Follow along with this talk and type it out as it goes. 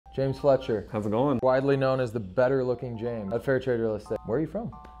James Fletcher. How's it going? Widely known as the better looking James at Fair Trade Real Estate. Where are you from?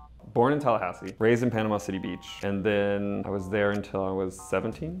 Born in Tallahassee, raised in Panama City Beach, and then I was there until I was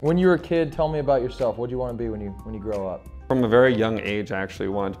 17. When you were a kid, tell me about yourself. What do you want to be when you grow up? From a very young age, I actually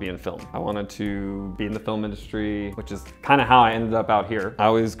wanted to be in film. I wanted to be in the film industry, which is kind of how I ended up out here. I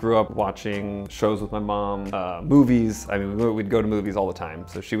always grew up watching shows with my mom, movies. I mean, we'd go to movies all the time.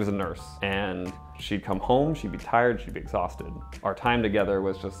 So she was a nurse, and she'd come home, she'd be tired, she'd be exhausted. Our time together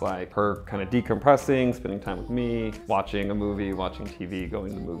was just like her kind of decompressing, spending time with me, watching a movie, watching TV,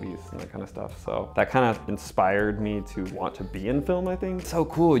 going to movies, and that kind of stuff. So that kind of inspired me to want to be in film, I think. So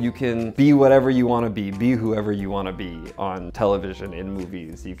cool, you can be whatever you want to be whoever you want to be on television, in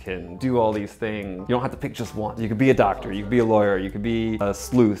movies. You can do all these things. You don't have to pick just one. You could be a doctor, you could be a lawyer, you could be a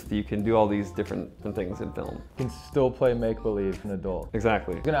sleuth, you can do all these different things in film. You can still play make-believe as an adult.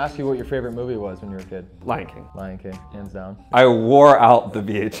 Exactly. I was gonna ask you what your favorite movie was when you were a kid. Lion King. Lion King, hands down. I wore out the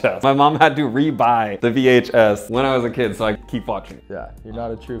VHS. My mom had to rebuy the VHS when I was a kid, so I could keep watching it. Yeah, you're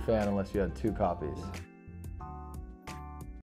not a true fan unless you had 2 copies.